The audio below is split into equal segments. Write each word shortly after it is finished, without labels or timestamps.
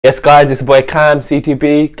Yes guys, it's your boy Cam,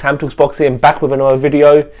 CTB, Cam Talks Boxing, back with another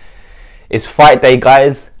video. It's fight day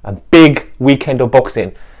guys, a big weekend of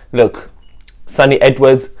boxing. Look, Sonny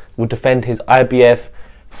Edwards will defend his IBF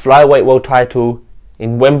Flyweight World title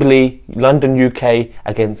in Wembley, London, UK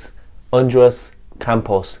against Andres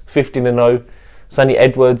Campos. 15-0, Sonny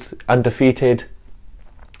Edwards undefeated.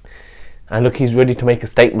 And look, he's ready to make a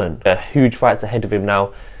statement. Huge fights ahead of him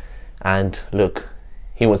now. And look,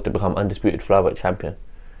 he wants to become undisputed Flyweight champion.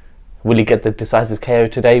 Will he get the decisive KO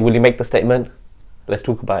today? Will he make the statement? Let's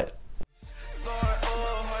talk about it.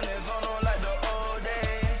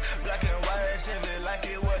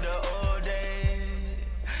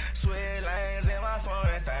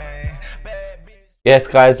 Yes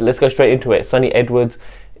guys, let's go straight into it. Sonny Edwards,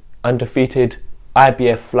 undefeated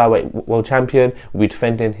IBF Flyweight World Champion, will be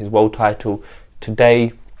defending his world title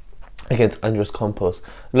today against Andres Campos.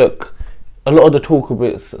 Look, a lot of the talk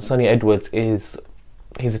about Sonny Edwards is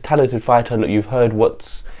he's a talented fighter. Look, you've heard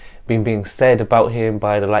what's been being said about him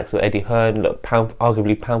by the likes of Eddie Hearn. Look,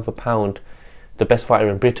 arguably pound for pound, the best fighter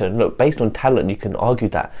in Britain. Look, based on talent, you can argue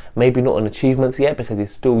that. Maybe not on achievements yet because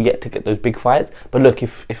he's still yet to get those big fights. But look,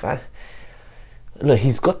 look,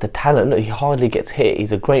 he's got the talent. Look, he hardly gets hit.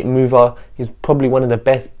 He's a great mover. He's probably one of the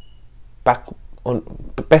best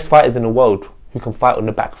fighters in the world who can fight on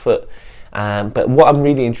the back foot. But what I'm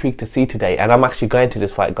really intrigued to see today, and I'm actually going to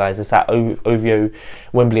this fight guys, it's at OVO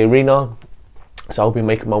Wembley Arena, so I'll be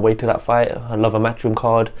making my way to that fight. I love a matchroom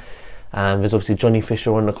card. There's obviously Johnny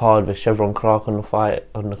Fisher on the card, there's Chevron Clark on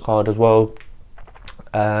the card as well.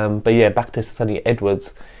 But yeah, back to Sonny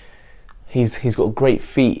Edwards. He's got great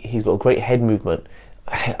feet, he's got great head movement.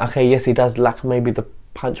 Okay, yes, he does lack maybe the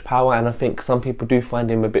punch power, and I think some people do find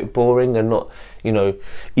him a bit boring and not, you know,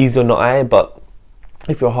 easy on the eye, but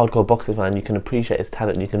if you're a hardcore boxing fan, you can appreciate his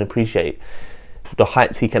talent, you can appreciate the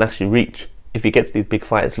heights he can actually reach if he gets these big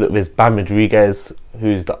fights. Look, there's Bam Rodriguez,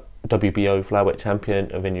 who's the WBO Flyweight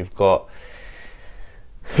champion, and then you've got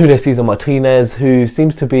Julio Cesar Martinez, who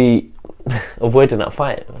seems to be avoiding that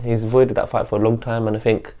fight. He's avoided that fight for a long time, and I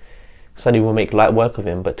think Sonny will make light work of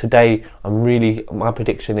him. But today, my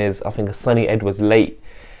prediction is, I think a Sonny Edwards late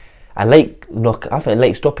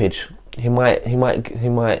stoppage. He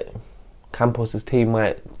might. Campos's team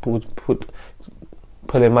might pull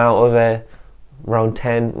him out of there round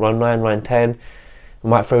 10, round 9, round 10.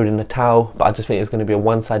 Might throw it in the towel, but I just think it's going to be a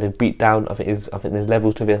one-sided beatdown. I think there's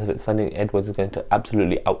levels to this. I think Sonny Edwards is going to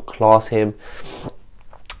absolutely outclass him,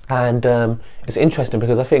 and it's interesting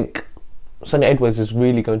because I think Sonny Edwards is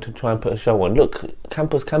really going to try and put a show on. Look,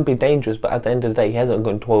 Campos can be dangerous, but at the end of the day, he hasn't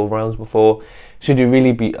gone 12 rounds before. Should he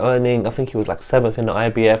really be earning? I think he was like 7th in the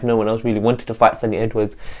IBF. No one else really wanted to fight Sonny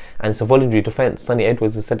Edwards, and it's a voluntary defence. Sonny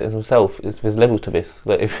Edwards has said it himself. There's levels to this.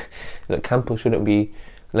 Look, Campos shouldn't be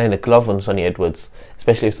laying a glove on Sonny Edwards,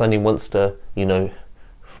 especially if Sonny wants to, you know,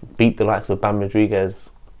 beat the likes of Bam Rodriguez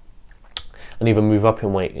and even move up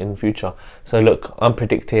in weight in the future. So look, I'm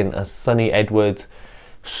predicting a Sonny Edwards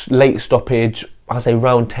late stoppage. I say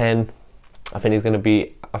round 10. I think he's going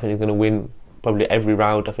to win probably every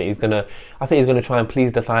round. I think he's going to try and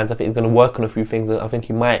please the fans. I think he's going to work on a few things. I think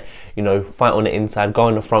he might, you know, fight on the inside, go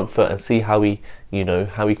on the front foot, and see how he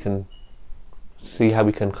can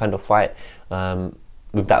kind of fight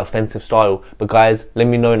with that offensive style. But guys, let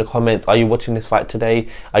me know in the comments, are you watching this fight today?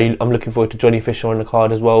 I'm looking forward to Johnny Fisher on the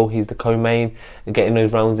card as well. He's the co-main, getting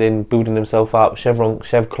those rounds in, building himself up.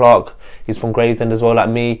 Chev Clark, he's from Gravesend as well, like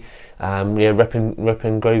me. Yeah,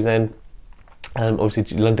 repping Gravesend.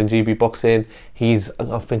 Obviously London GB boxing. I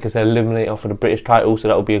think it's an eliminator for the British title, so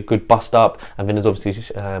that will be a good bust up. And then there's obviously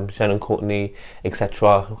Shannon Courtney,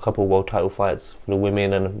 etc. A couple of world title fights for the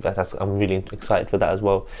women, and I'm really excited for that as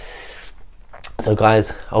well. So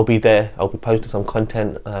guys, I'll be there. I'll be posting some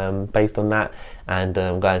content based on that, and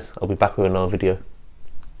guys, I'll be back with another video.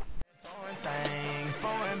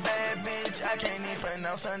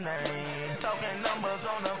 Talking numbers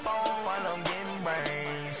on the phone while I'm getting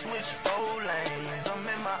brains. Switch 4 lanes, I'm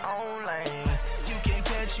in my own lane. You can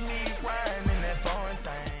catch me riding.